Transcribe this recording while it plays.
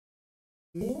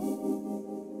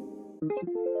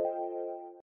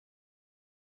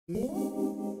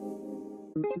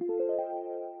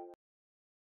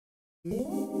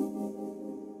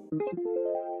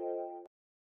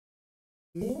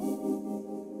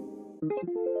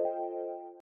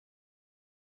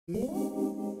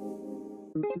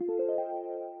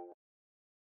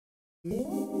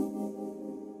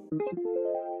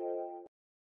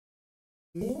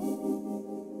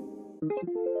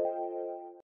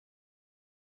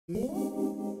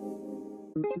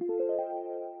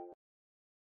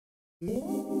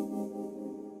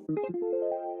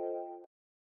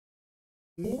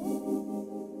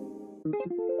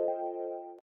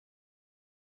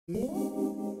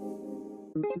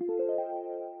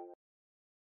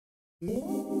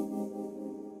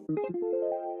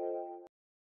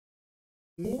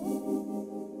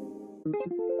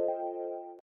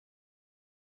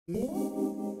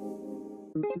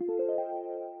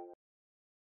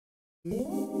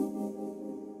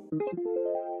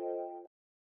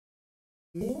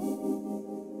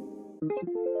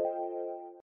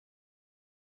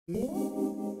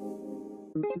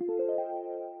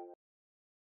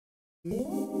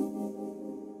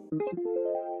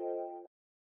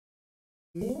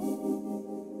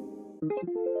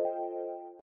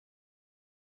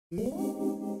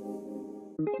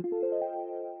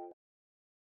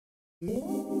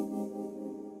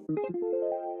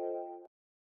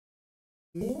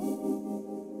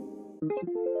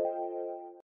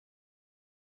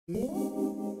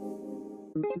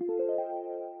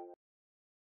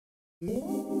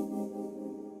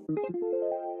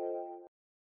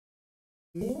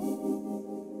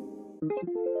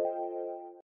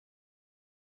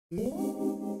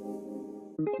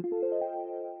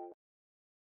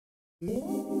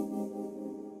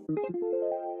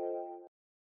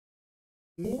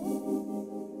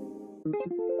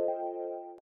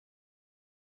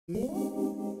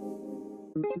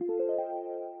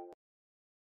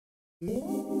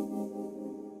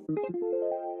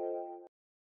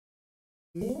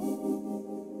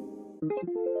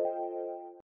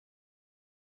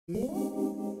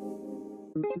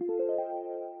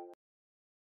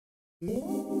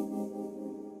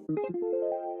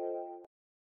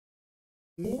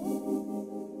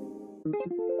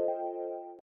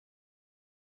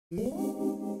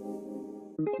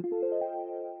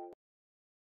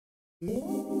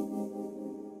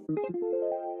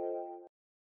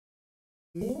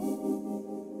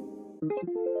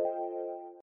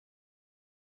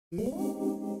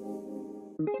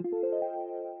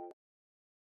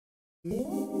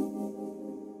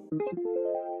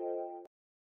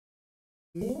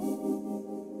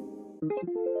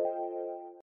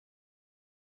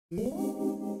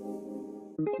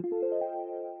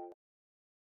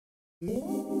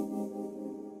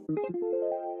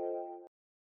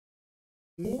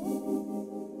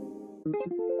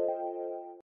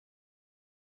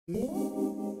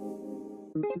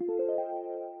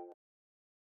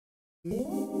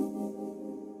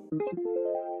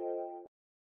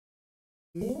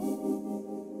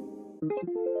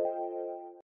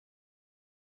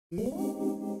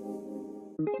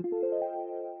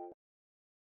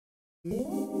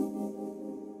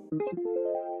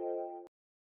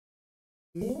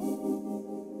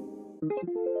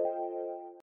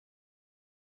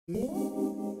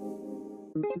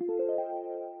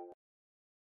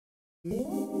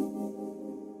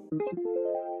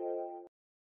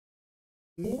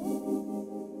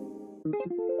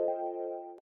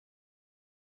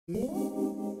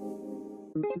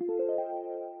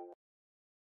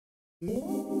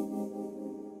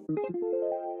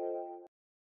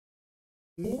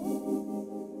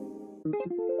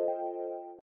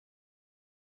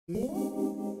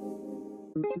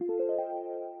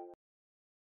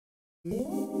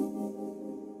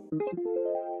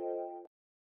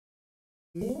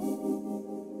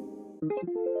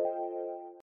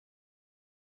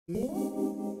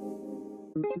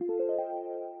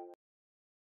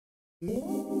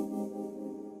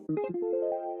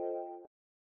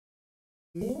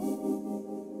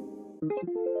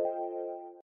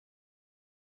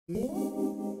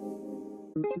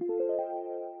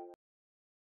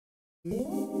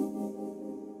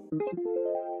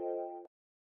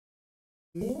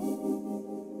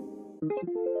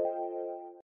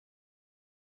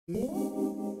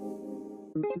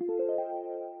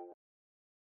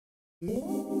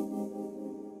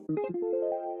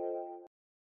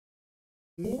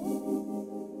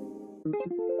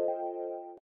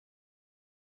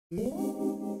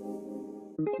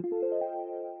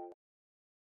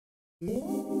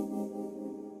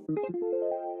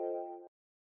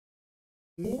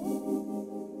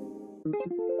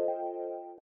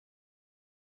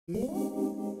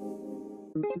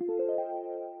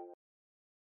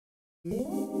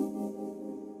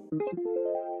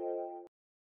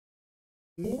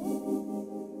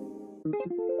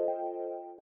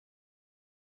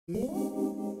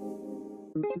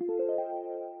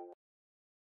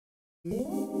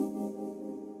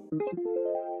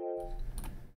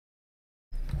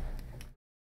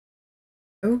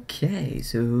Okay,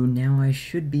 so now I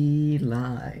should be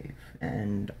live,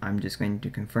 and I'm just going to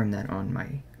confirm that on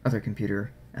my other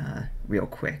computer real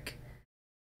quick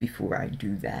before I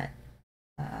do that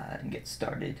and get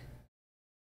started.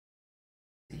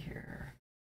 Let's see here.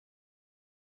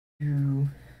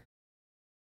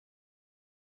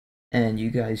 And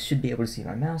you guys should be able to see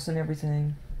my mouse and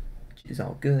everything, which is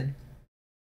all good.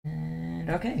 And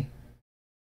okay,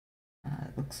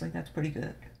 looks like that's pretty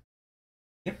good.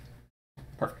 Yep,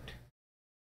 perfect.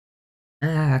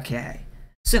 Okay,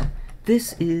 so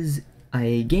this is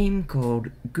a game called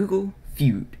Google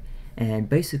Feud, and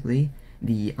basically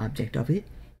the object of it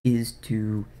is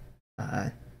to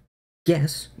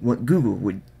guess what Google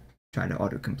would try to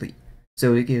autocomplete.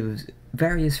 So it gives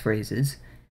various phrases,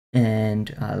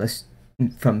 and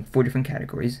from 4 different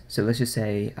categories. So let's just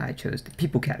say I chose the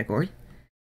people category.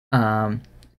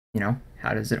 You know,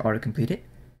 how does it autocomplete it?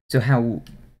 So how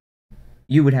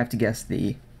you would have to guess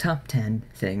the top 10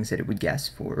 things that it would guess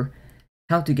for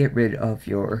how to get rid of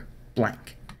your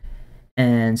blank.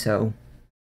 And so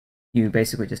you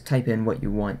basically just type in what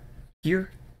you want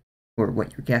here, or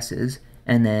what your guess is,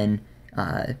 and then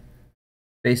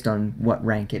based on what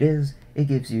rank it is, it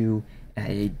gives you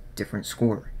a different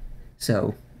score.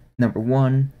 So number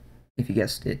 1, if you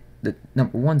guessed it, the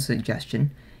number 1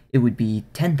 suggestion, it would be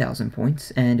 10,000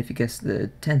 points, and if you guess the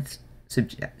 10th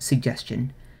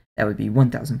suggestion, that would be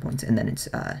 1,000 points, and then it's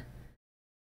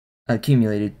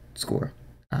accumulated score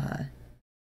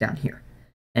down here.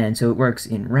 And so it works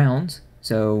in rounds,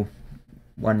 so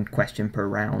 1 question per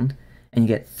round, and you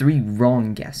get 3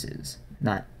 wrong guesses,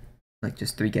 not like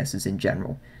just 3 guesses in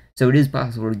general. So it is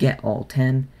possible to get all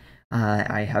 10.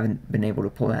 I haven't been able to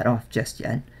pull that off just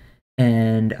yet.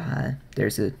 And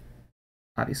there's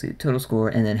obviously the total score,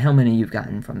 and then how many you've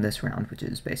gotten from this round, which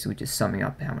is basically just summing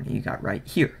up how many you got right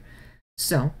here.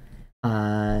 So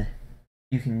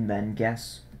you can then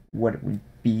guess what it would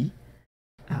be.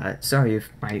 Sorry if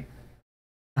my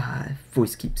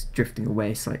voice keeps drifting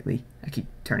away slightly. I keep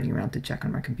turning around to check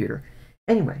on my computer.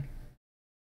 Anyway,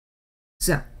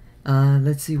 so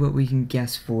let's see what we can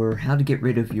guess for how to get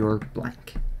rid of your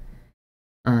blank.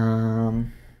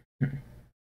 Let's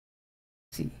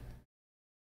see.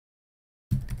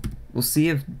 We'll see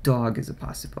if dog is a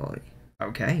possibility.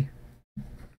 Okay.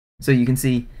 So you can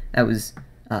see that was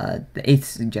the 8th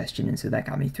suggestion, and so that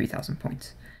got me 3,000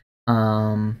 points.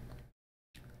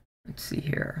 Let's see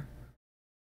here.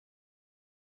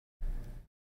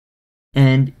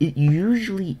 And it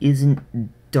usually isn't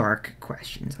dark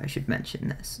questions, I should mention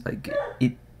this. Like,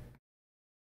 it...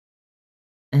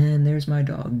 And there's my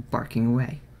dog barking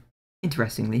away.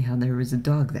 Interestingly, how there was a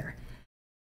dog there.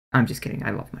 I'm just kidding,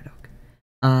 I love my dog.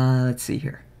 Let's see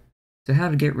here. So how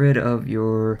to get rid of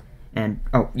your... And,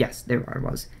 oh, yes, there I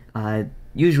was.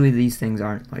 Usually these things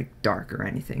aren't, like, dark or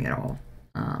anything at all.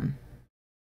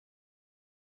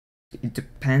 It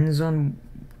depends on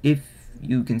if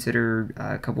you consider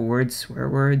a couple words swear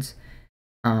words.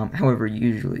 However,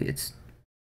 usually it's,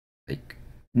 like,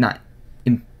 not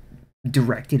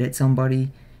directed at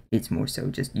somebody. It's more so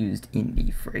just used in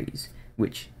the phrase,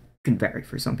 which can vary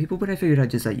for some people, but I figured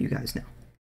I'd just let you guys know.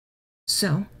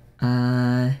 So,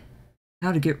 how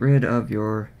to get rid of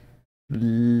your,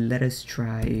 let us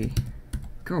try,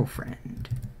 girlfriend.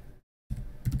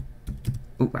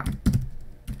 Oh, wow.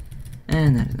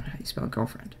 And that is not how you spell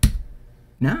girlfriend.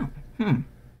 No.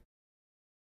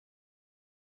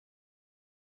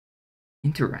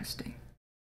 Interesting.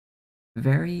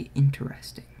 Very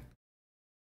interesting.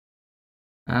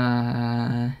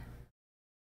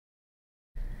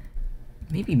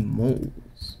 Maybe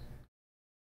moles.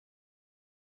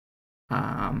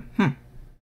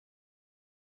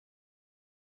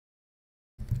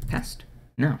 Pest?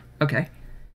 No. Okay.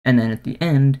 And then at the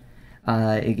end,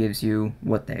 it gives you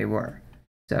what they were.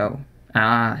 So,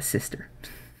 sister.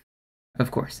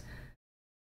 Of course.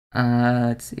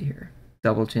 Let's see here.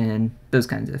 Double chin, those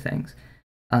kinds of things.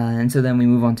 And so then we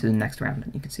move on to the next round,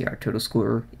 and you can see our total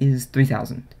score is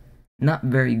 3,000. Not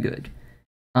very good.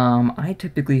 I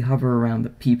typically hover around the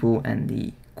people and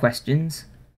the questions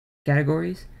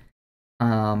categories,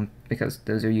 because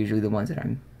those are usually the ones that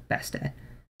I'm best at.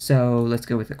 So let's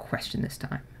go with a question this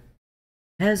time.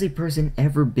 Has a person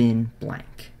ever been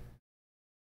blank?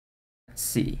 Let's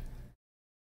see.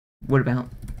 What about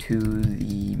to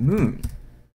the moon?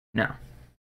 No.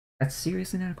 That's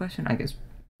seriously not a question? I guess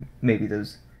maybe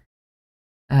those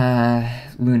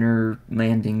lunar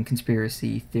landing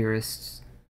conspiracy theorists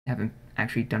haven't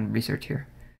actually done research here.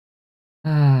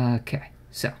 Okay,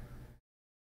 so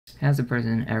has a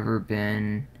person ever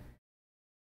been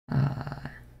I'm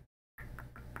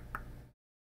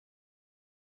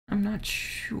not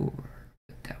sure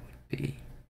what that would be.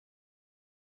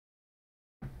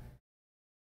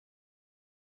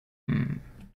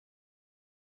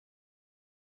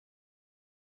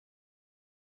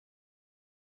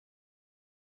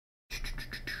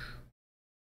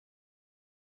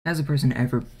 Has a person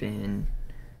ever been...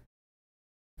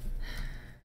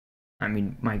 I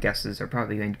mean, my guesses are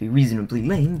probably going to be reasonably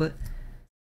lame, but...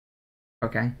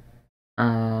 Okay.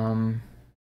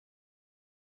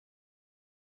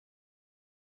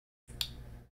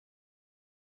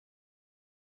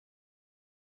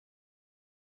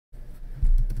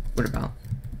 What about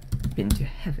been to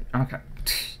heaven? Okay.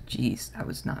 Jeez, that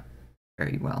was not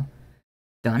very well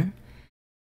done.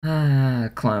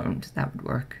 Cloned. That would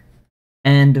work.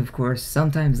 And, of course,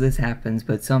 sometimes this happens,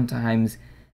 but sometimes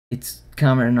it's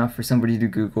common enough for somebody to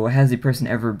Google, has a person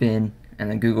ever been,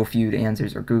 and then Google Feud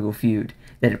answers, or Google Feud,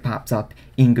 that it pops up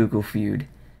in Google Feud.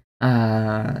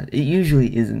 It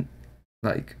usually isn't,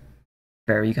 like,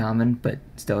 very common, but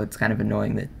still it's kind of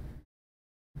annoying that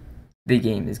the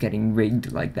game is getting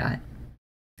rigged like that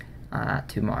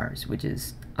to Mars, which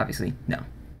is obviously no,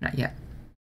 not yet.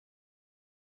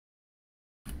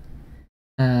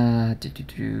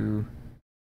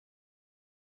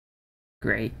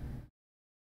 Great.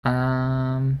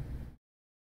 I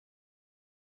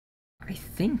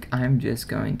think I'm just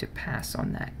going to pass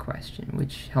on that question,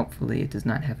 which helpfully it does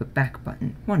not have a back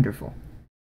button. Wonderful.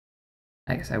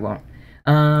 I guess I won't.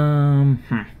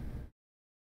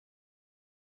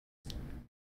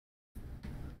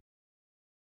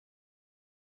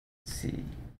 Let's see.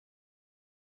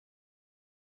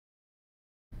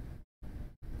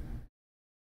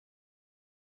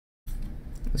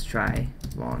 Let's try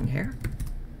long hair.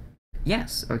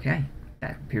 Yes, okay.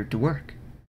 That appeared to work.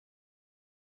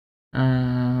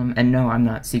 And no, I'm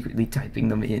not secretly typing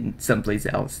them in someplace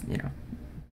else, you know.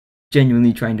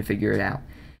 Genuinely trying to figure it out.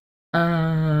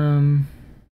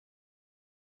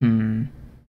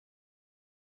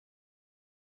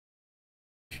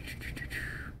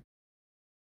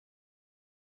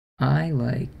 I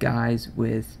like guys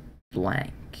with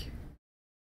blank.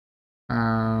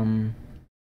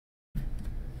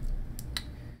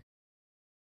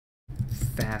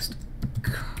 Fast.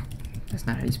 That's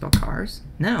not how you spell cars.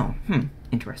 No.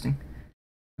 Interesting.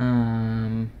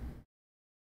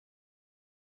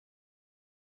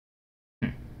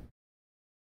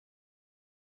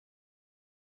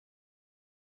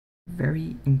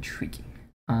 Very intriguing.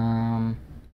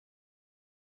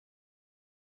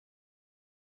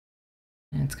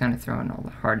 It's kind of throwing all the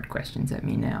hard questions at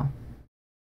me now.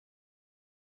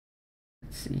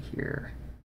 Let's see here.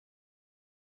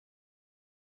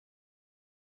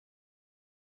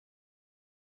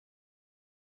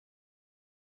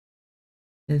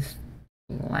 This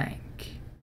blank.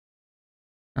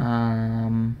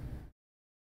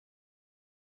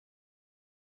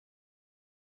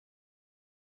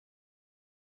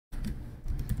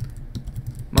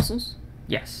 Muscles?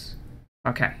 Yes.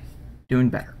 Okay. Doing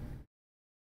better.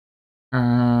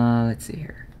 Let's see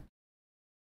here.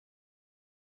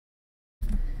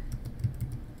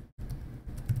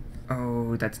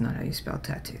 Oh, that's not how you spell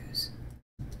tattoos.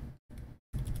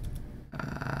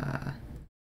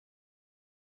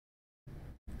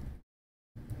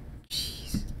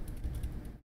 Jeez.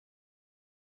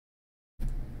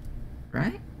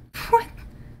 Right? What?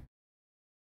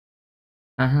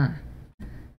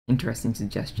 Interesting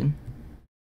suggestion.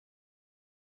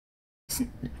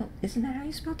 Isn't that how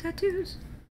you spell tattoos?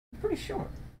 I'm pretty sure.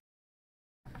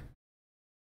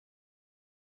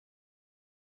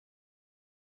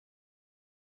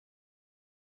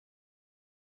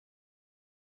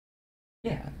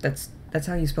 Yeah, that's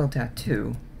how you spell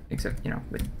tattoo, except, you know,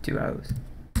 with two O's.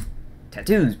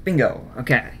 Tattoos, bingo,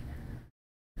 okay.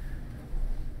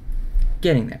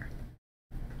 Getting there.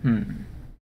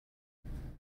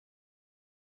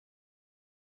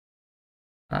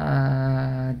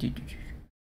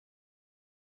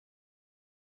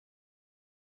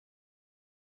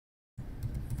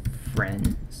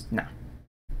 Friends? No.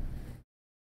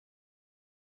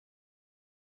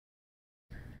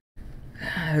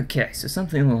 Okay, so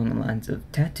something along the lines of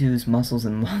tattoos, muscles,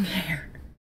 and long hair.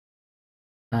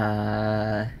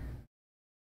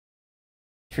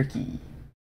 Tricky.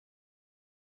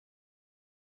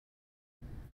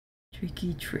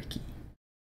 Tricky, tricky.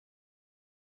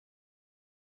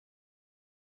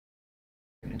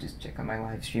 I'm gonna just check on my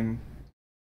live stream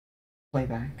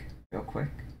playback real quick.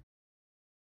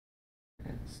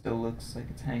 It still looks like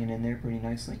it's hanging in there pretty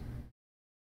nicely.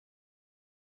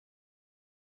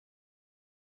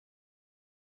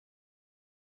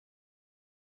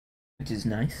 Which is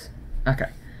nice.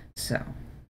 Okay, so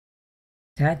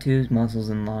tattoos, muscles,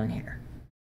 and long hair.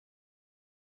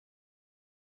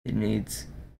 It needs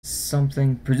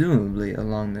something presumably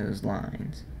along those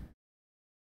lines.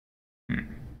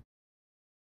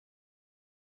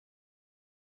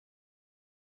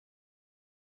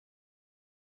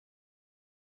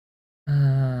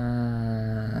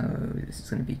 This is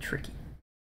gonna be tricky.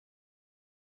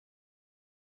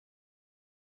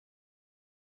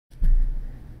 Let's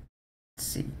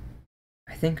see.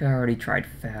 I think I already tried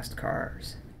fast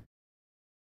cars.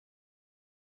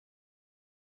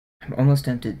 I'm almost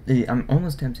tempted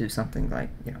of something like,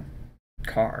 you know,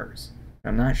 cars.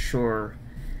 I'm not sure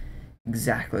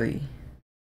exactly.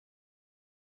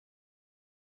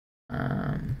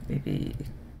 Maybe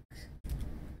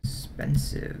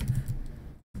expensive.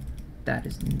 That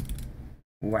is,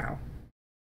 wow.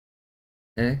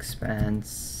 Expensive.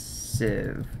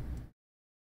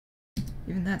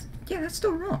 Even that's, yeah, that's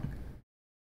still wrong.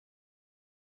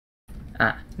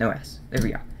 Ah, no S. There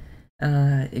we go.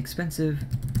 Expensive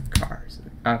cars.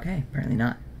 Okay, apparently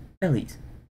not. Bellies.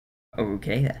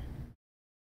 Okay then.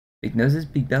 Big noses,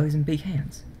 big bellies, and big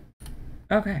hands.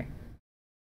 Okay.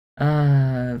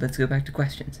 Let's go back to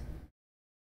questions.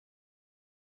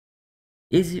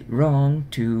 Is it wrong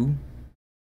to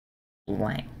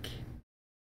blank?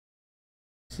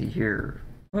 See here.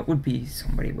 What would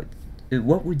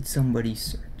somebody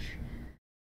search?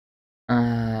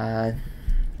 Let's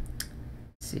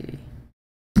see.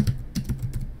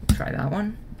 Try that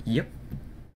one. Yep.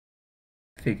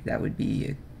 I figured that would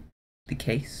be the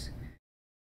case.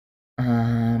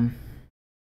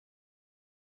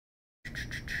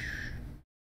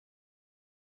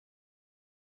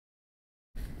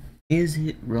 Is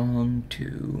it wrong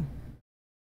to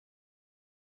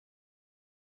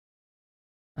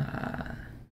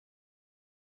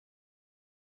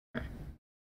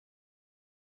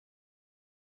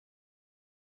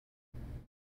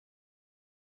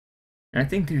and I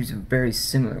think there's a very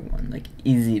similar one, like,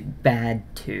 is it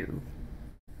bad to?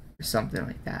 Or something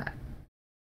like that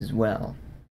as well.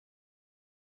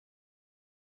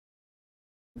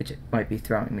 Which might be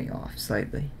throwing me off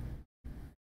slightly.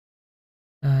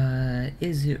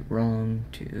 Is it wrong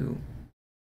to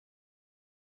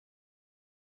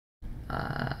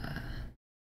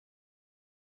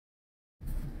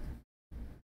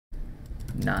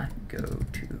not go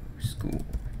to school?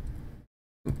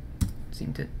 Ooh,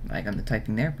 seemed to lag on the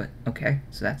typing there, but okay,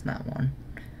 so that's not one.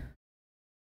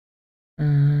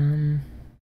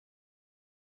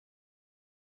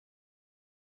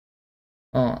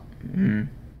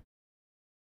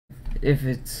 If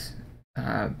it's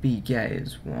be gay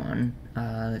is one,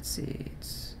 let's see,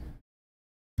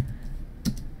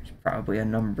 there's probably a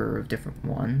number of different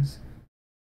ones.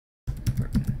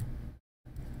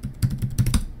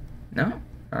 No?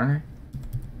 Alright.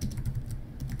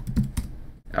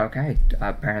 Okay,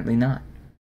 apparently not.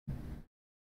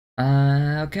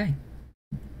 Okay.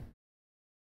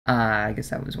 I guess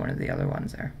that was one of the other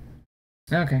ones there.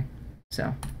 Okay,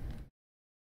 so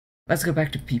let's go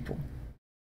back to people.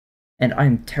 And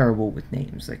I'm terrible with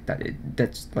names like that.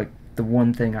 That's like the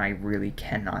one thing I really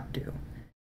cannot do.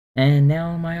 And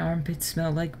now my armpits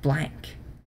smell like blank.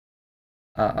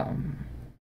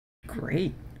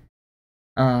 Great.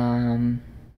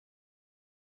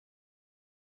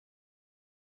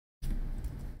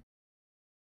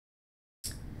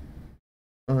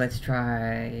 Let's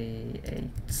try a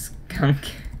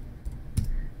skunk.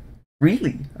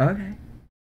 Really? Okay.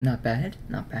 Not bad,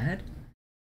 not bad.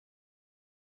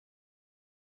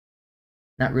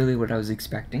 Not really what I was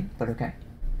expecting, but okay.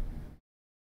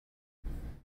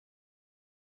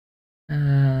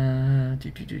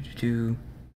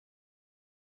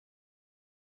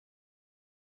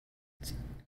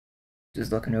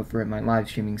 Just looking over at my live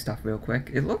streaming stuff real quick.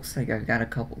 It looks like I've got a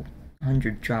couple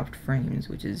hundred dropped frames,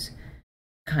 which is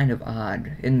kind of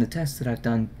odd. In the tests that I've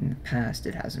done in the past,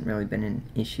 it hasn't really been an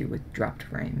issue with dropped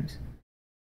frames.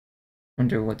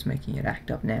 Wonder what's making it act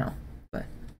up now, but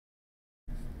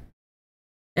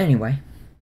anyway.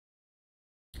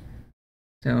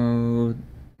 So,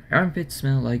 armpits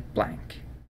smell like blank.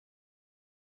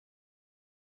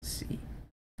 Let's see.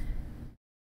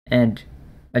 And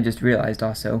I just realized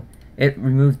also, it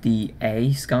removed the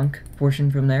A skunk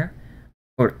portion from there,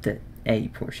 or the A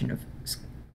portion of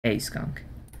A skunk.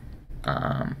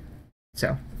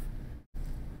 So,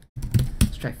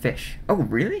 let's try fish. Oh,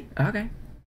 really? Okay.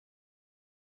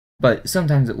 But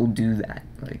sometimes it will do that,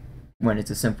 like, when it's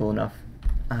a simple enough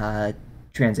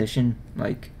transition.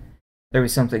 Like, there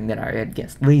was something that I had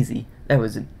guessed lazy,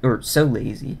 or so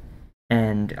lazy,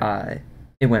 and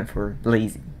it went for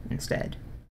lazy instead.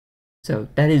 So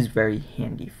that is very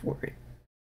handy for it.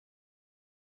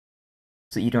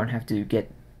 So you don't have to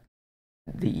get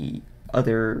the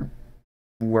other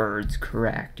words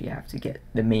correct, you have to get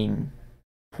the main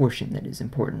portion that is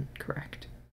important correct.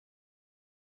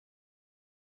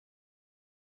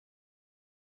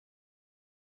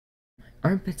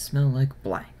 Armpits smell like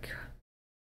blank.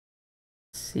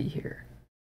 Let's see here.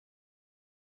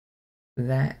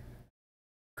 That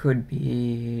could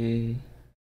be...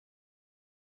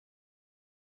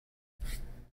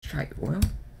 Try oil?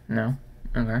 No?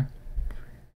 Okay.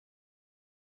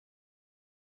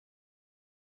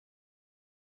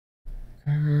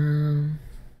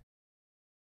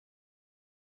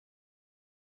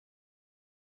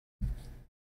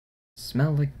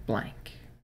 Smell like blank.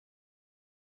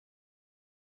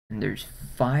 And there's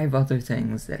 5 other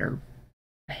things that are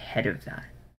ahead of that.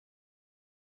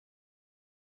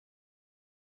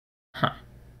 Huh.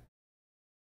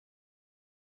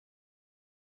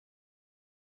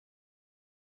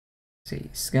 Let's see,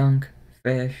 skunk,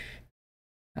 fish,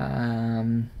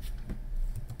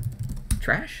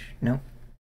 trash? Nope.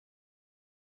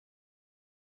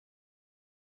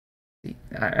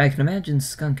 I can imagine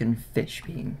skunk and fish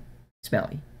being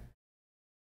smelly.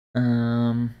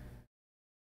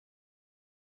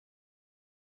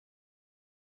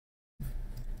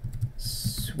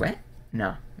 Sweat?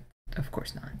 No, of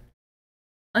course not.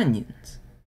 Onions.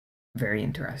 Very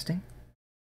interesting.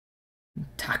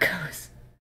 Tacos.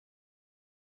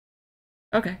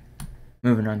 Okay.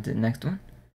 Moving on to the next one.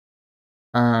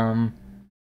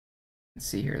 Let's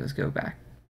see here, let's go back.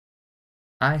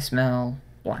 I smell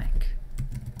blank.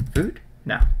 Food?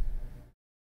 No.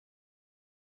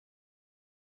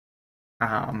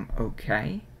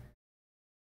 Okay.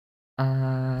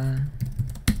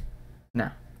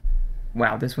 No.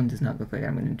 Wow, this one does not look like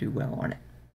I'm gonna do well on it.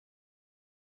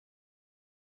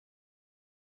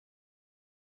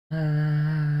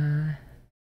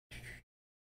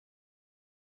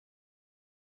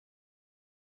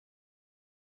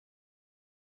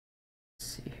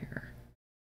 Let's see here.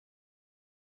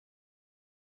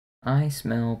 I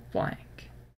smell blank.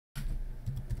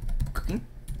 Cooking?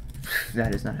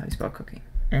 That is not how you spell cooking.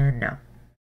 And no.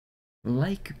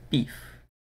 Like beef.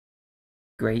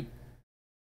 Great.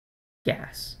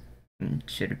 Gas.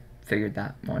 Should have figured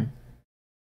that one.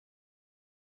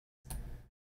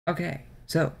 Okay,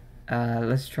 so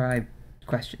let's try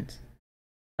questions.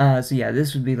 So yeah,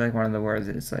 this would be like one of the words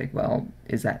that it's like, well,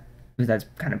 that's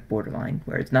kind of borderline,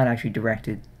 where it's not actually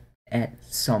directed at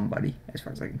somebody, as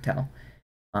far as I can tell.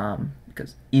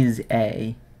 Because is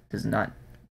a does not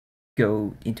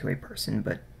go into a person,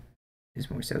 but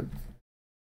is more so,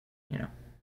 you know,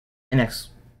 an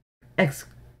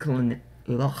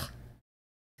ugh,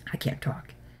 I can't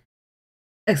talk.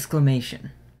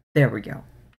 Exclamation. There we go.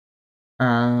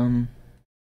 Let's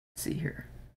see here.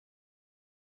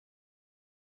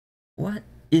 What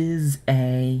is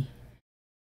a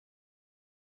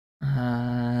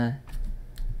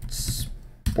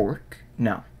spork?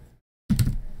 No.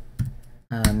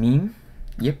 Meme?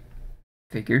 Yep.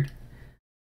 Figured.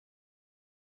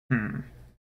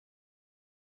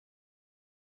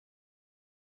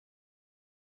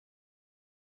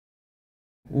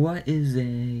 What is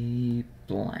a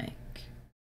blank?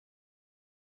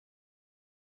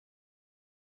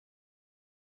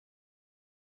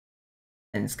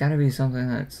 And it's gotta be something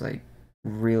that's like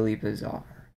really bizarre.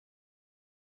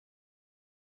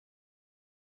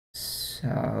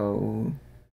 So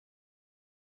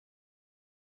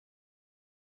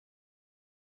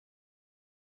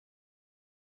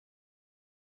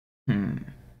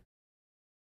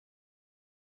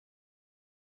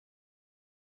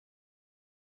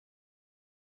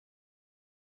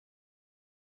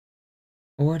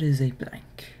what is a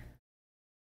blank?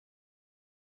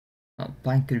 Well,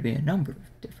 blank could be a number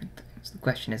of different things. The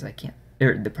question is,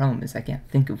 the problem is I can't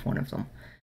think of one of them.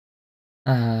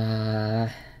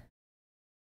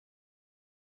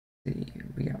 See,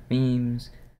 we got memes.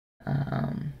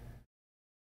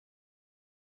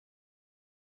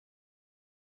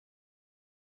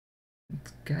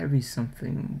 It's gotta be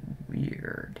something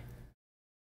weird.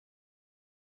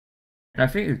 And I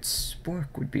figured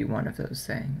spork would be one of those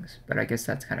things, but I guess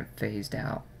that's kind of phased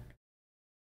out.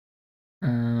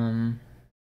 You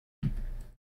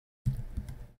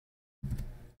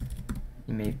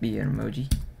may be an emoji.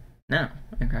 No,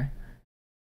 okay.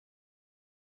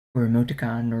 or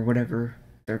emoticon, or whatever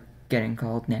they're getting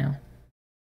called now.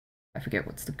 I forget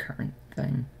what's the current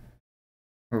thing,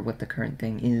 or what the current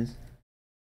thing is.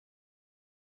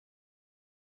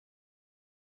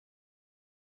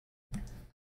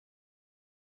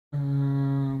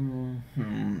 Hmm.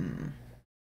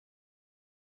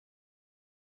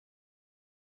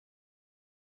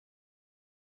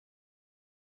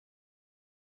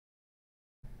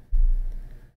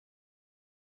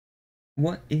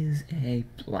 What is a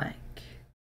blank?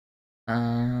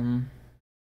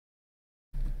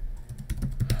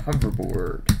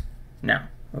 Hoverboard. No.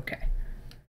 Okay.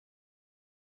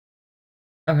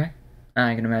 Okay.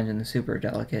 I can imagine the super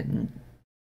delicate and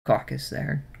caucus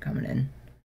there coming in.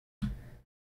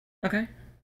 Okay.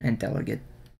 And delegate.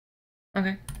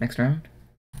 Okay. Next round.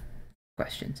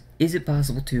 Questions. Is it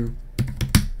possible to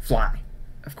fly?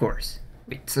 Of course.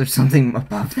 Wait, so there's something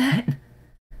above that?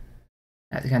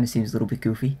 That kind of seems a little bit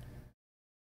goofy.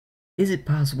 Is it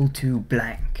possible to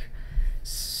blank?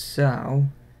 So,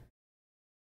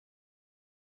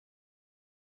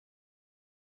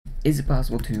 is it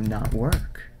possible to not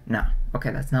work? No. Okay,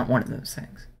 that's not one of those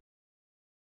things.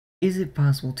 Is it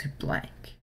possible to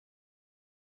blank?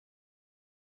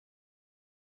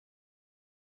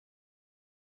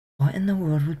 What in the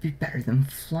world would be better than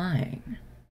flying?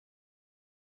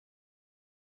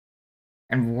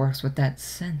 And works with that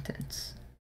sentence.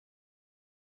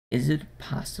 Is it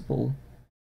possible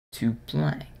to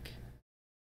blank?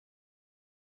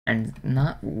 And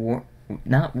not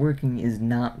working is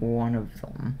not one of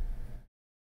them.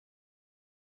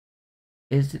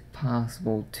 Is it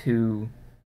possible to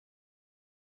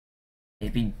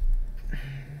maybe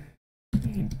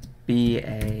be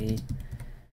a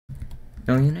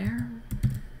millionaire?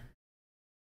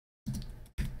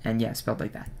 And yeah, spelled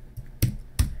like that.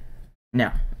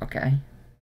 No, okay.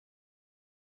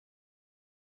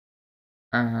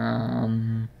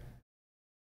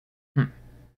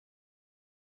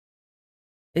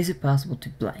 Is it possible to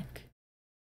blank?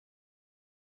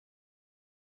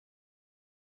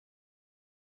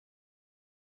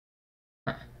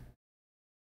 Huh.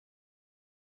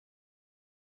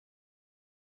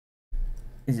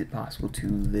 Is it possible to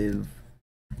live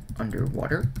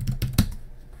underwater?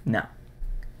 No.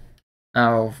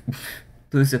 Oh,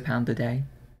 lose a pound a day?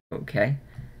 Okay.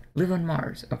 Live on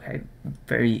Mars? Okay,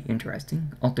 very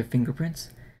interesting. Alter fingerprints?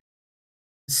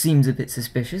 Seems a bit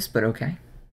suspicious, but okay.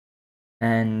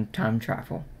 And time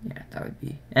travel. Yeah, that would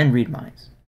be. And read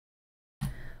minds.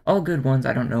 All good ones.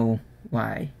 I don't know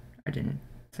why I didn't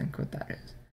think what that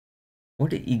is.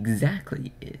 What it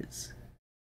exactly is.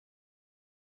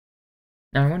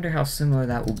 Now I wonder how similar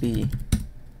that will be.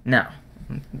 No.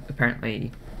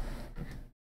 Apparently.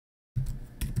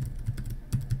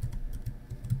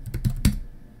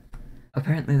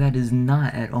 Apparently that is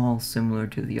not at all similar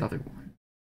to the other one.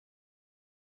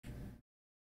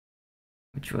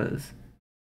 Which was,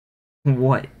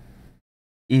 what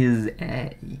is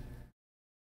a?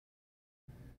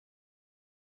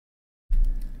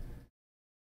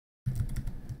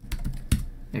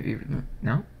 Maybe,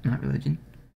 no, not religion.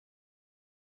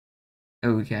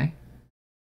 Okay.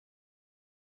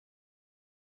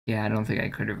 Yeah, I don't think I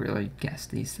could have really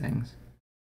guessed these things.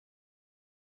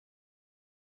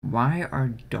 Why are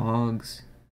dogs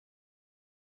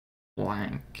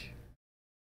blank?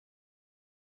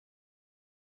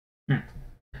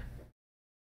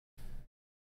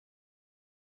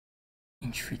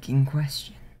 Intriguing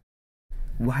question.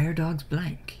 Why are dogs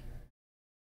blank?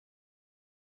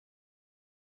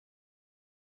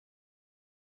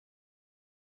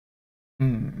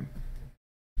 Hmm.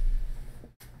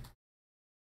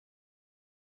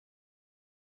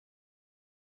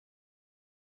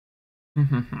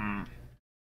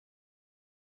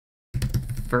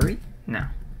 Furry? No.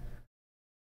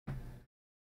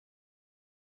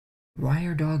 Why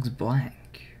are dogs blank?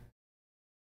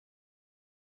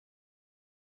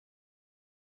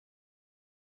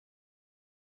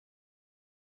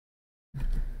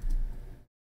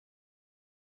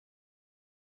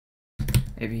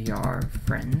 Maybe our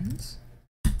friends?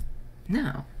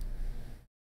 No.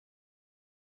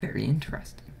 Very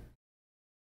interesting.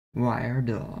 Why are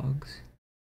dogs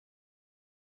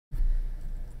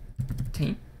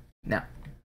tame? No.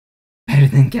 Better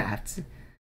than cats.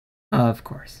 Of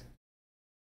course.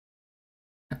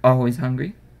 Always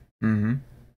hungry? Mm-hmm.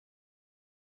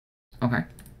 Okay.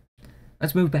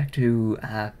 Let's move back to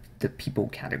the people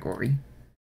category.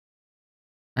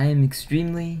 I am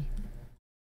extremely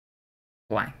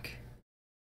blank.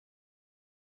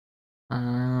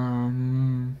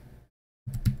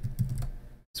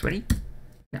 Sweaty?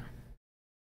 No.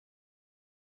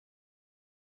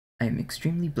 I am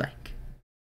extremely blank.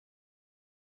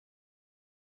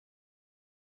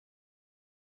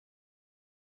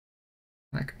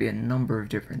 That could be a number of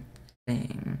different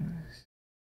things.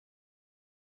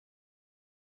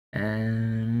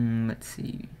 And let's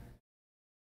see.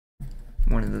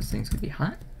 One of those things could be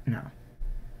hot? No.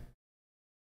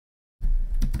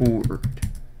 Bored.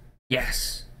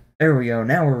 Yes! There we go.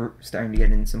 Now we're starting to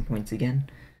get in some points again.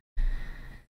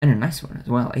 And a nice one as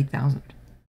well, 8,000.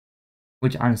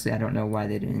 Which honestly, I don't know why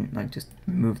they didn't like just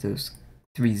remove those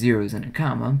 3 zeros and a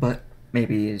comma, but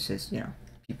maybe it's just,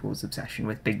 people's obsession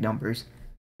with big numbers.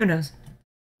 Who knows?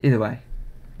 Either way.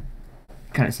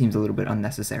 Kind of seems a little bit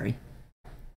unnecessary.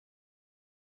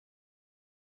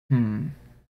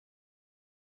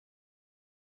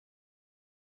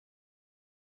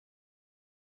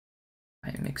 I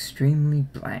am extremely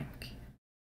blank.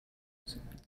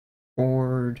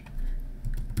 Bored.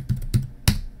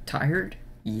 Tired?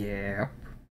 Yep.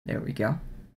 There we go.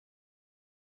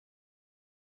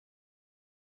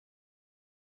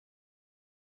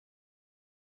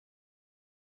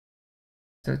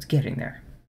 So it's getting there.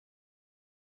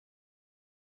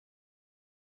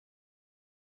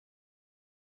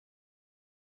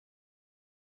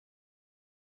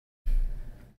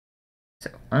 So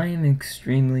I am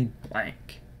extremely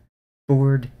blank.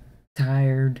 Bored,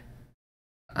 tired,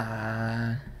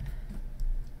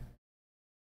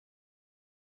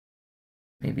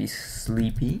 maybe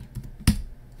sleepy?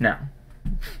 No.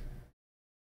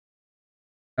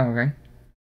 Okay.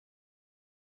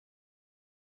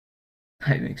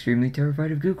 I'm extremely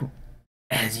terrified of Google.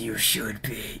 As you should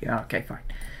be. Okay,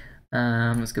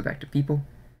 fine. Let's go back to people.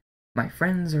 My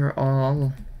friends are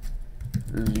all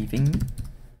leaving me.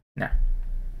 No.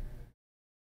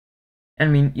 I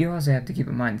mean, you also have to keep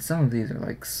in mind, some of these are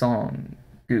like song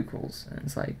Googles, and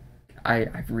it's like, I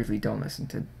really don't listen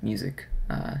to music.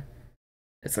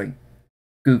 It's like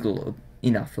Google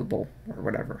enoughable or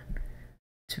whatever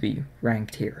to be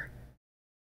ranked here.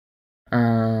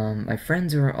 My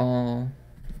friends are all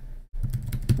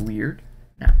weird.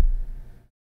 No.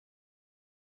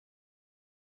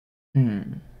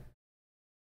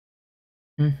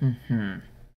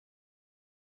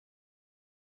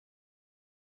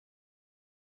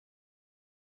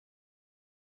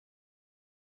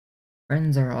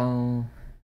 Friends are all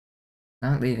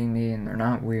not leaving me and they're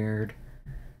not weird.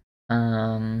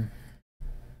 Ganging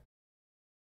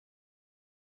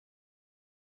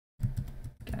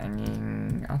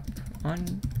up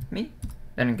on me?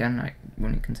 Then again, I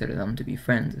wouldn't consider them to be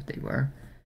friends if they were.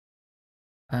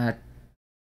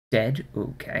 Dead?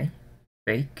 Okay.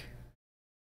 Fake?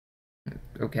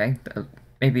 Okay.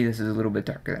 Maybe this is a little bit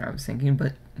darker than I was thinking,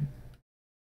 but...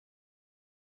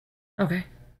 Okay.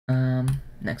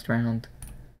 Next round.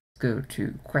 Let's go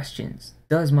to questions.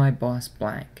 Does my boss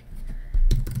blank?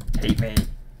 Hate me.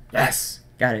 Yes!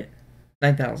 Got it.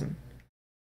 9,000.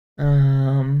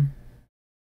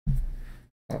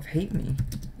 Of hate me.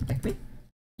 Like me?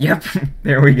 Yep,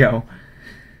 there we go.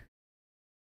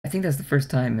 I think that's the first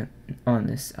time on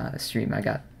this stream I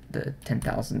got the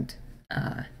 10,000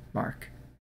 mark.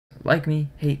 Like me,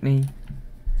 hate me,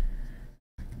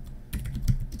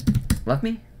 love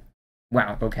me?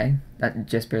 Wow, okay. That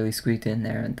just barely squeaked in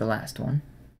there at the last one.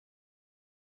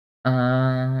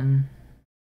 And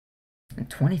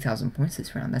 20,000 points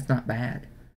this round. That's not bad.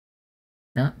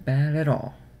 Not bad at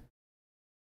all.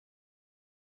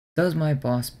 Does my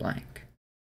boss blank?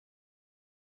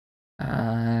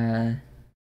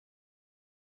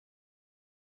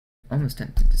 Almost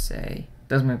tempted to say,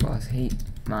 does my boss hate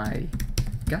my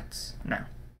guts? No.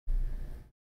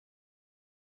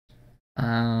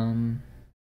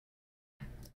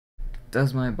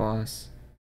 Does my boss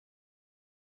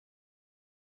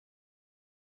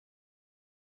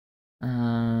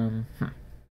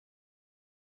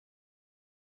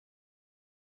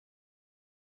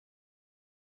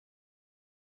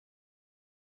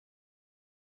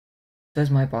does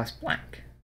my boss blank?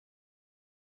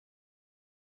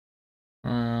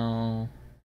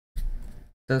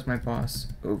 Does my boss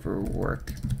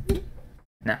overwork me?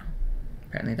 No.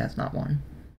 Apparently that's not one.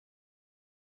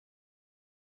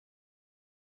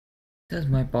 Does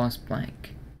my boss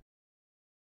blank?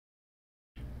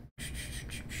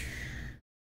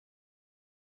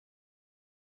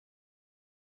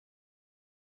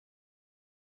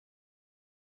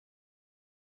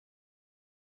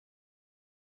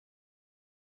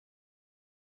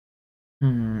 I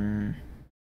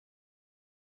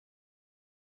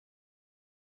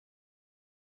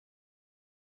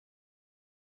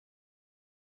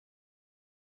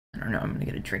don't know, I'm gonna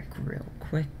get a drink real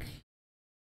quick.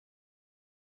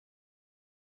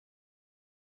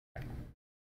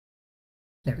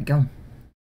 There we go.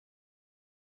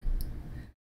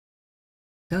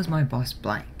 Does my boss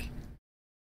blank?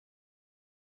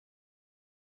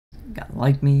 Gotta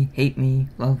like me, hate me,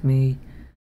 love me.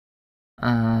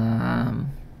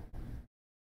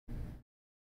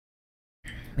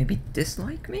 Maybe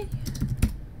dislike me?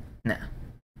 Nah.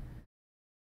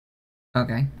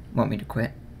 Okay, want me to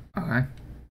quit? Okay.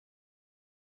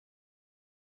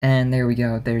 And there we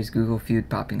go, there's Google Feud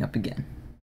popping up again.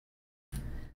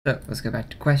 So, let's go back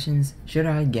to questions. Should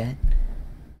I get...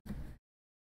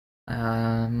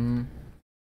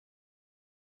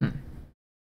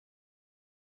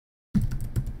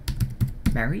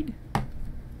 Married?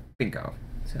 Bingo.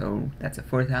 So, that's a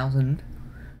 4,000.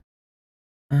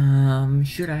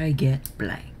 Should I get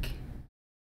blank?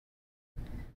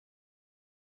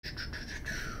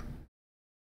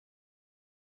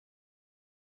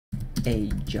 A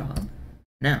job?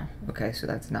 No. Okay, so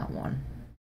that's not one.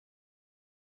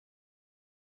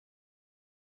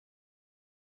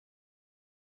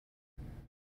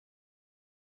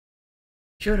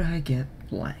 Should I get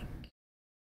blank?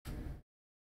 I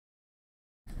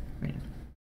mean,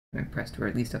 I'm impressed. We're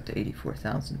at least up to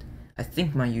 84,000. I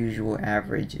think my usual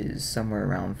average is somewhere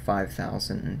around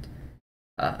 5,000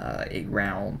 a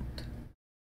round.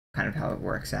 Kind of how it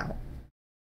works out.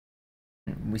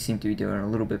 We seem to be doing a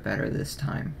little bit better this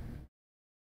time.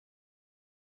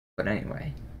 But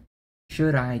anyway,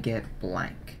 should I get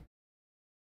blank?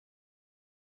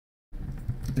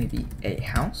 Maybe a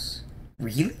house?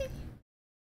 Really?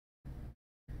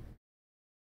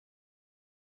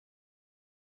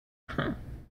 Huh.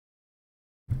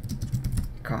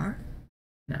 Car?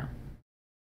 No.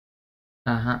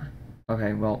 Uh-huh.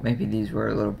 Okay, well, maybe these were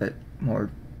a little bit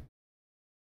more,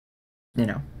 you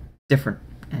know, different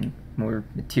and more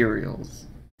materials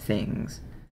things.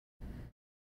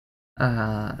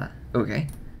 Okay.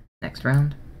 Next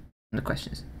round. The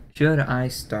question is, should I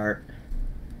start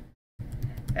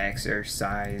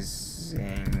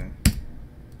exercising?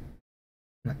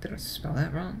 What, did I spell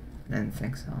that wrong? I didn't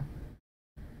think so.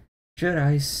 Should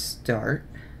I start?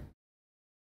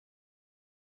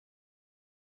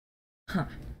 Huh.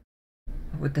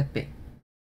 What would that be?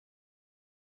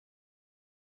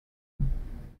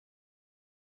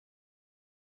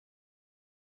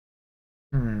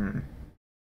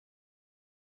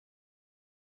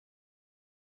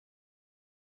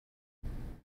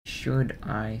 Should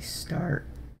I start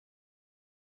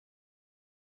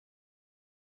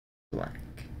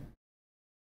blank?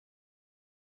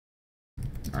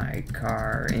 My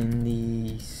car in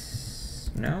the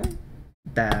snow?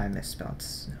 I misspelled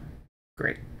snow.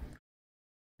 Great.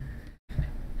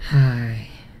 Hi.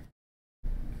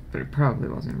 But it probably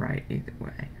wasn't right either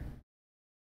way.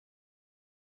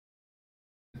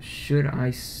 Should I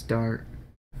start?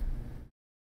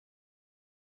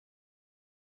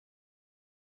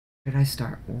 Should I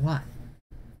start what?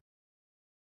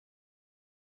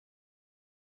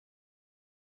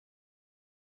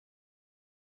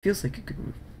 Feels like it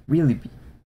could really be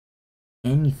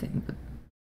anything, but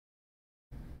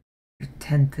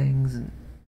 10 things at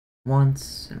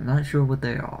once, and I'm not sure what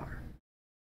they are.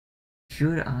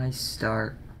 Should I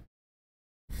start?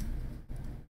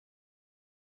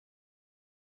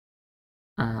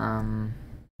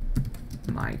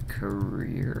 My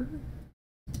career?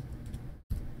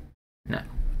 No.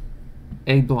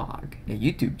 A blog, a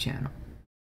YouTube channel.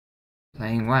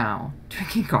 Playing WoW,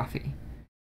 drinking coffee.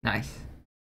 Nice.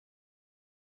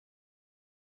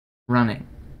 Running.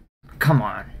 Come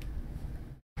on.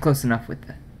 Close enough with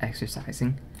the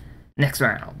exercising. Next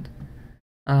round.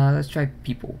 Let's try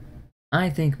people.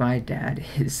 I think my dad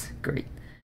is great.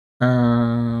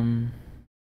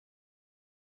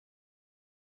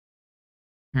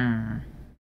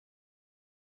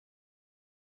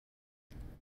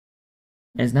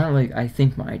 It's not like I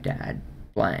think my dad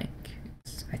blank.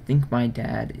 I think my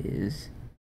dad is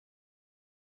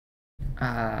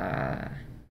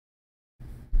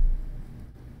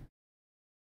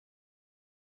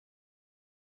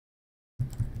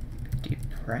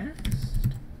depressed?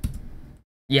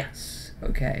 Yes.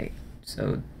 Okay.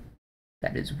 So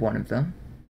that is one of them.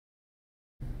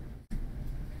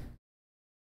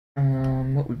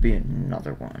 What would be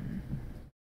another one?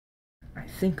 I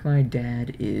think my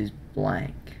dad is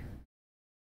blank.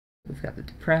 We've got the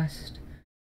depressed.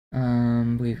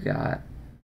 We've got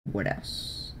what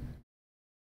else?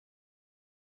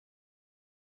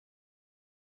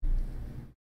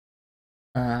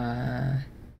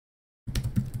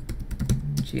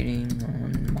 Cheating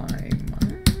on my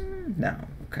mom? No,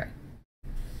 okay.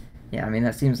 Yeah, I mean,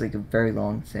 that seems like a very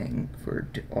long thing for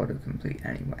to autocomplete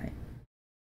anyway.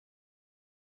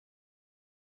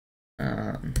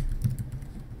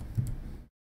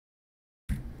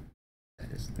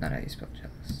 That is not how you spell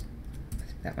jealous. I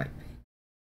think that might be.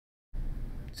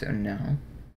 So no.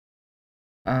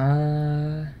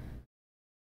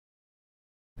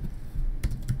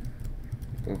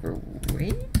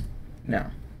 Overweight? No.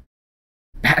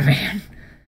 Batman!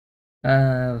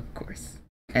 Of course.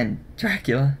 And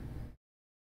Dracula.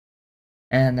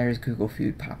 And there's Google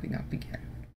Feud popping up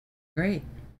again. Great.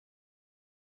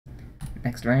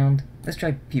 Next round, let's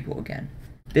try people again.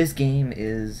 This game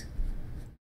is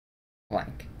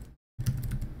blank.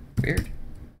 Weird.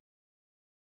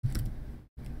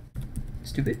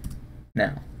 Stupid?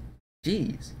 No.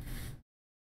 Jeez.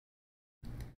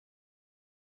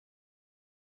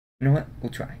 You know what?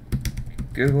 We'll try.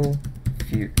 Google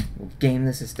Feud. We'll game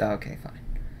this as... Okay, fine.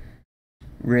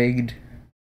 Rigged.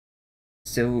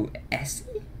 So, S?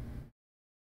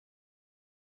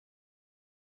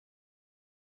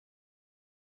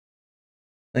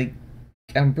 Like,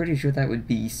 I'm pretty sure that would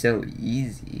be so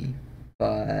easy,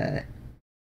 but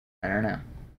I don't know.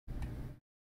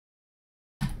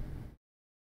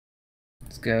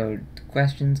 Let's go to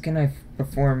questions. Can I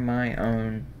perform my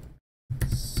own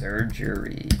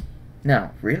surgery?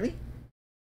 No, really?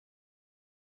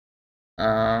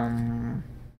 Hmm.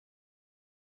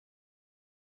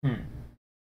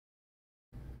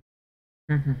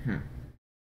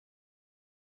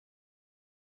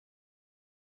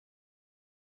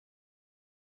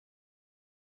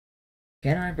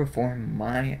 Can I perform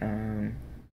my own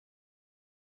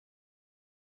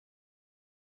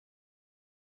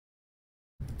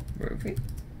movie?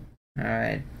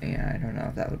 Alright, yeah, I don't know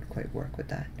if that would quite work with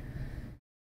that.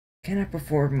 Can I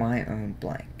perform my own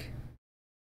blank?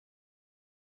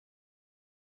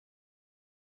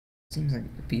 Seems like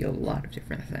it would be a lot of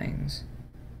different things.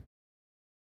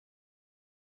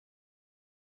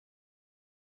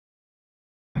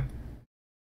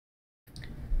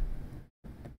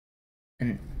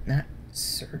 And not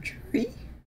surgery?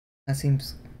 That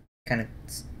seems kind of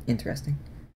interesting.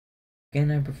 Can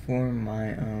I perform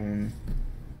my own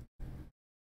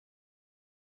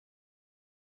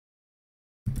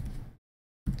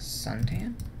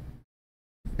suntan?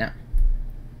 No.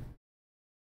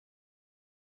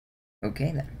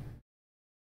 Okay then.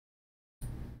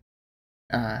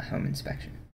 Home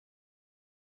inspection.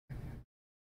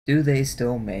 Do they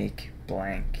still make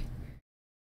blank?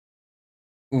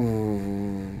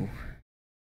 Ooh.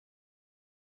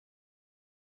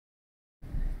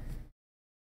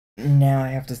 Now I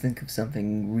have to think of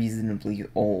something reasonably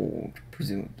old,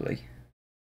 presumably.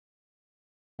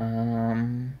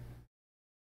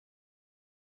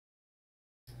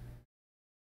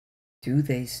 Do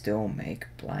they still make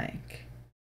blank?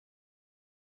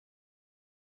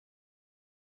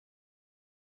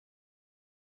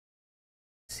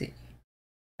 Let's see.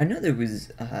 I know there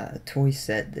was a toy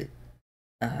set that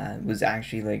was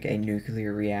actually like a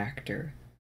nuclear reactor.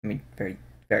 I mean, very,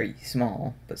 very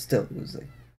small, but still, it was like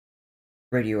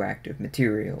radioactive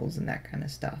materials and that kind of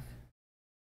stuff.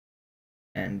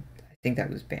 And I think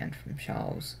that was banned from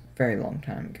shelves a very long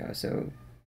time ago. So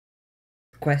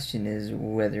the question is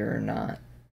whether or not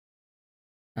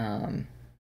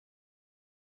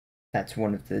that's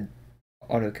one of the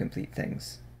autocomplete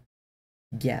things.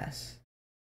 Yes.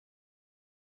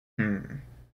 And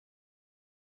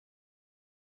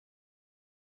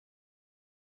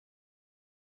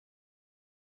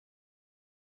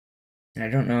I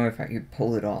don't know if I could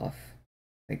pull it off,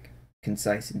 like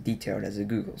concise and detailed as a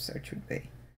Google search would be.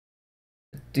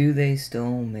 But do they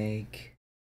still make?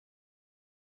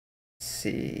 Let's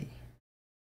see.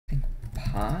 I think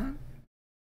Pog?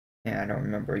 Yeah, I don't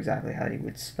remember exactly how you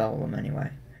would spell them anyway.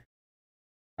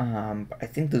 But I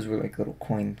think those were like little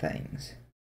coin things.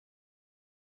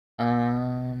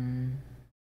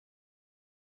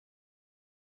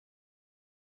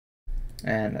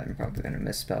 And I'm probably gonna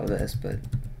misspell this, but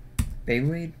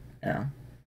Beyblade? No.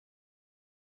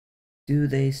 Do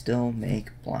they still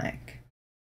make blank?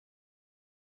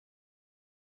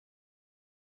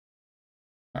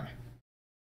 Huh.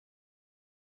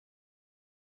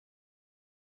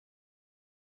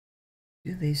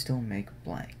 Do they still make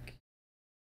blank?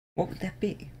 What would that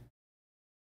be?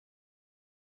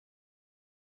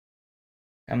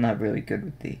 I'm not really good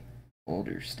with the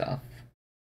older stuff.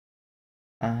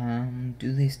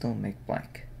 Do they still make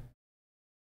blank?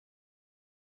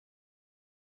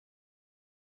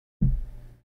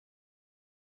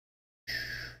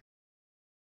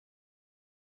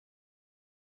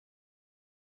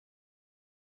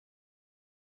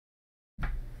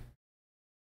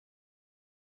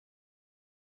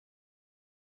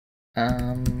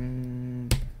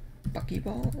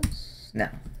 Buckyballs? No.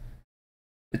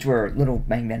 Which were little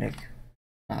magnetic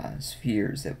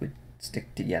spheres that would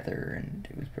stick together, and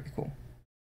it was pretty cool.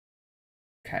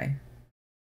 Okay.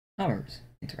 Hummers.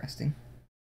 Interesting.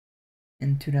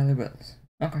 and $2 bills.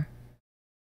 Okay.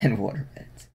 And water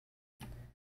beds.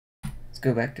 Let's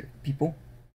go back to people.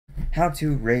 How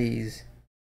to raise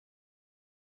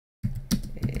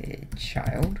a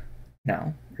child?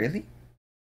 No, really?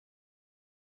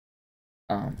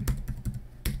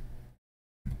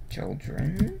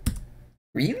 Children?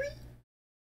 Really?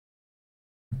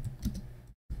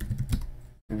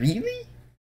 Really?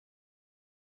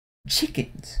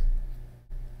 Chickens?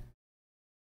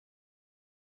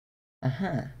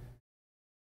 Uh-huh.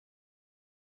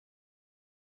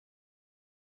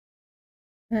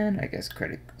 And I guess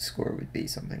credit score would be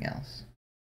something else.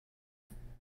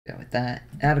 Go with that.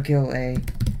 How to kill a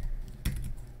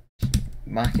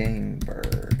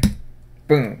mockingbird.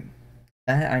 Boom.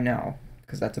 That I know,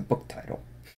 because that's a book title.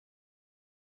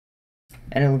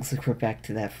 And it looks like we're back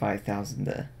to that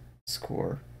 5,000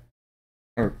 score.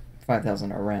 Or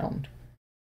 5,000 around.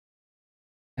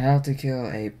 How to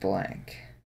kill a blank.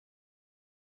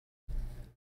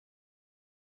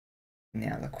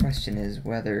 Now the question is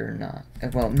whether or not...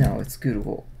 Well, no, it's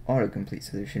Google autocomplete,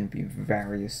 so there shouldn't be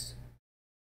various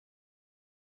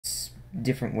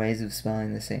different ways of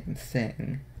spelling the same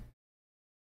thing.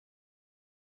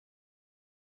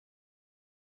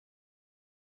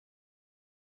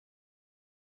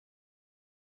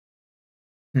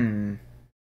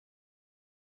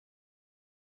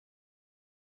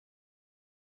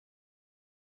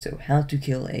 So, how to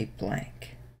kill a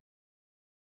blank.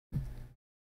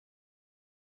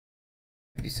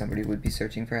 Maybe somebody would be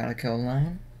searching for how to kill a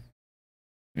lion?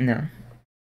 No.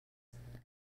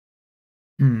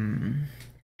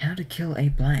 How to kill a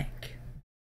blank.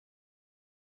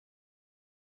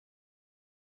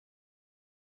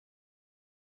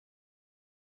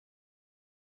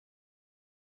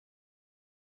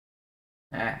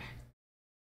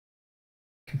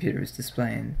 Computer was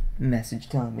displaying a message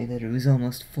telling me that it was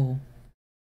almost full.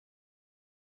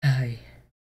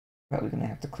 Probably gonna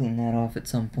have to clean that off at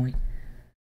some point.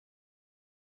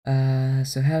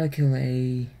 So how to kill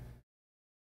a...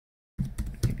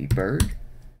 maybe bird?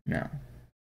 No.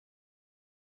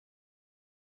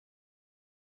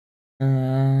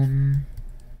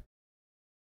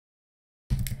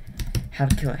 How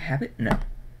to kill a habit? No.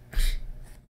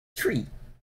 Tree.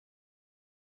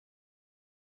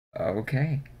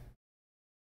 Okay.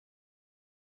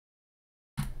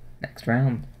 Next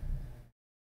round.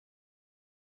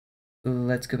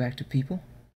 Let's go back to people.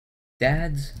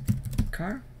 Dad's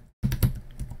car?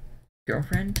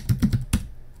 Girlfriend?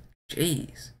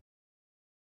 Jeez.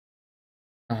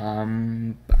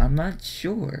 I'm not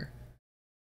sure.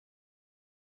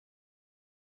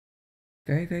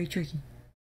 Very, very tricky.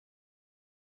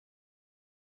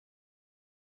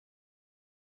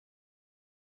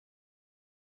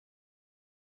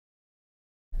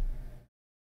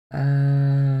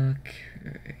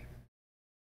 Okay.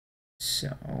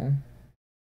 So...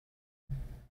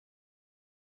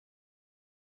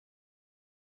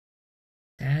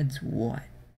 Dad's what?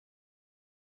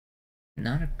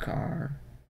 Not a car.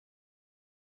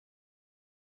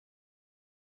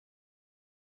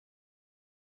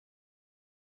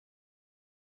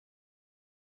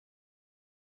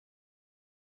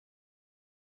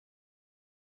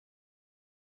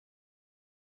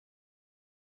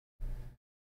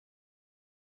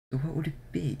 So what would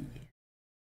it be?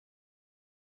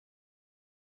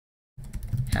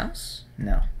 House?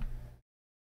 No.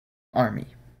 Army.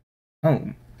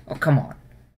 Home. Oh, come on.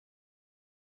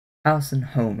 House and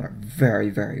home are very,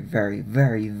 very, very,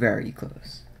 very, very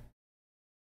close.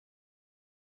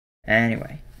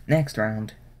 Anyway, next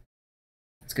round.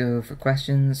 Let's go for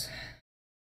questions.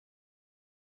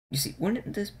 You see,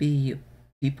 wouldn't this be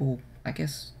people, I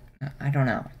guess, I don't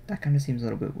know. That kind of seems a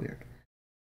little bit weird.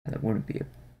 That wouldn't be a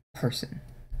person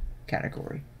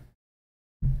category.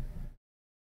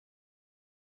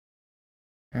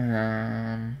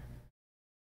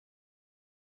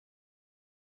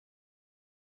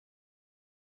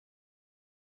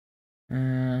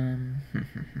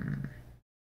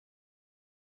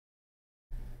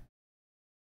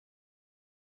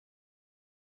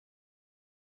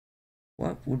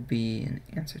 What would be an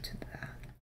answer to that?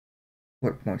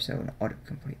 Or more so an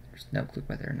autocomplete. There's no clue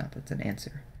whether or not that's an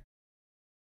answer.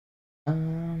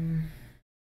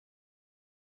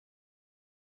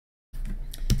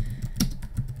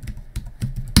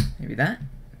 Maybe that?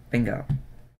 Bingo.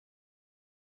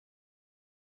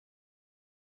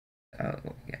 Oh,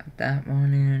 we got that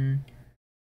one in.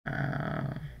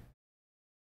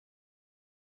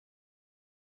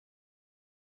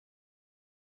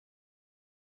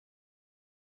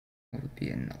 What would be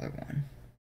another one?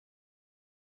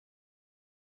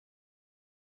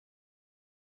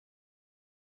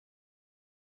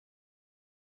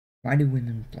 Why do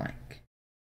women blank?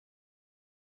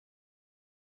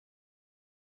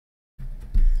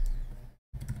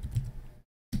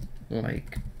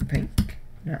 Like pink?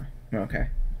 No. Okay.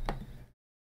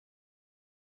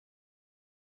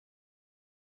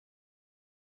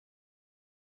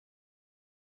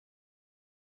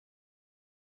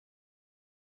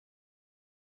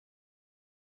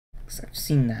 Because I've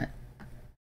seen that.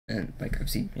 And, like, I've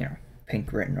seen,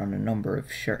 pink written on a number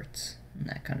of shirts and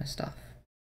that kind of stuff.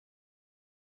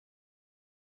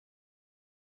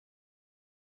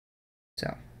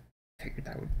 So, I figured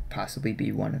that would possibly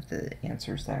be one of the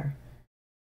answers there.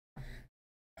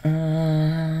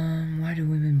 Why do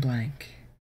women blank?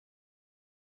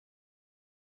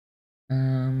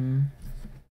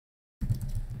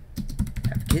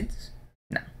 Have kids?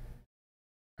 No.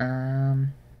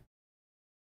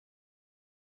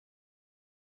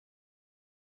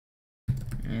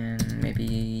 And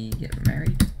maybe get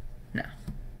married? No.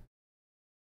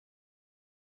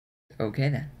 Okay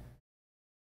then.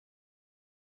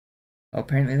 Oh,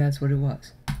 apparently that's what it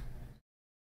was.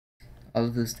 All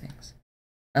of those things.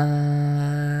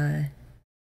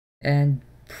 And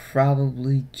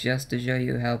probably just to show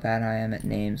you how bad I am at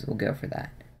names, we'll go for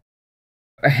that.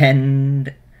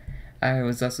 And I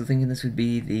was also thinking this would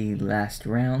be the last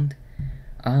round.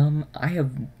 I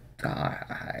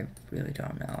really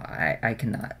don't know. I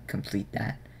cannot complete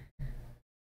that.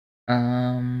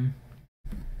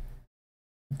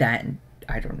 That,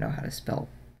 I don't know how to spell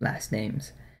last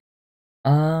names.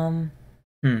 I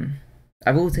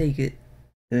will take it.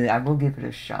 I will give it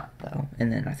a shot, though,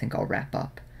 and then I think I'll wrap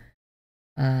up.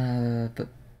 But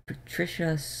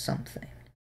Patricia something.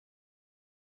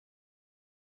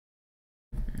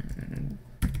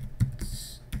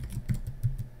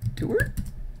 Stewart?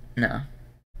 No.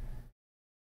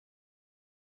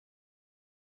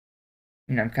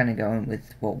 I'm kind of going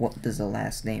with, well, what does the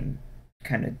last name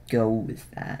kind of go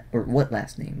with that? Or what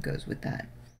last name goes with that?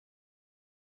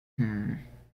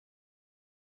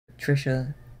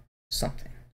 Patricia something.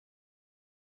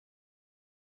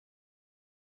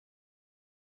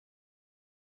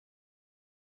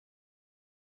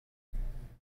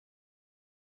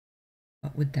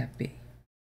 What would that be?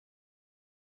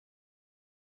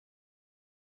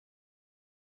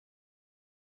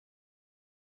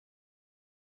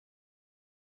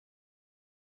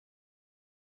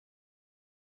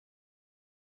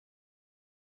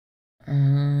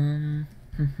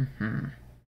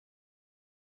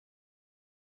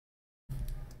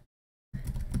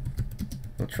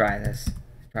 We'll try this.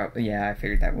 Probably, yeah, I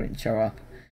figured that wouldn't show up.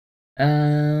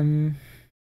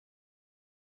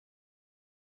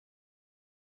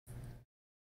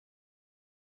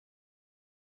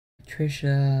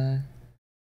 Patricia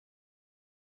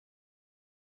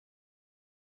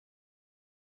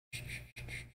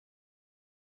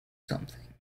something.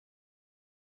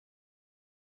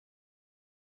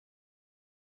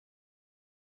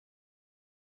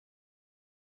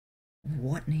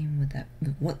 What name would that,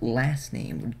 what last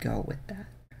name would go with that?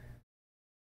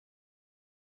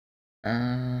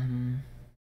 Hmm.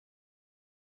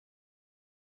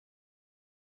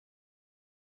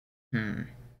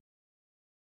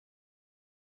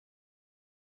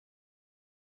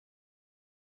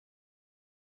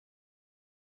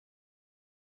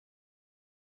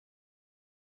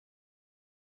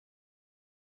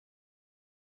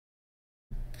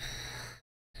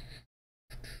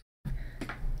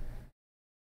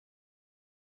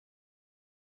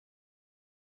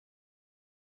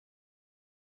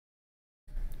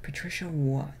 Patricia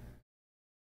what?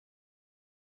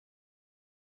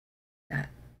 That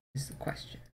is the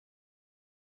question.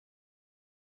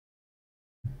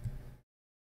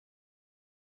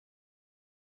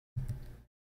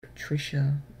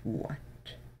 Patricia what?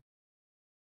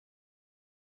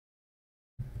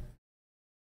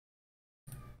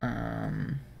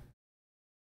 Or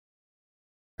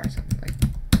something like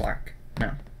Clark.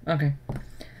 No. Okay.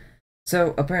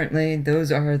 So apparently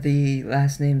those are the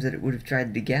last names that it would have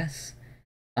tried to guess.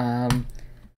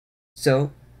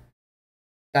 So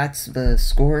that's the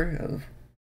score of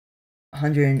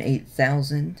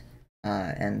 108,000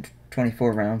 and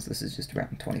 24 rounds. This is just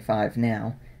around 25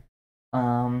 now.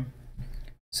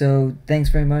 So thanks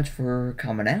very much for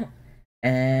coming out,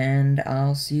 and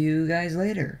I'll see you guys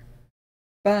later.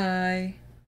 Bye!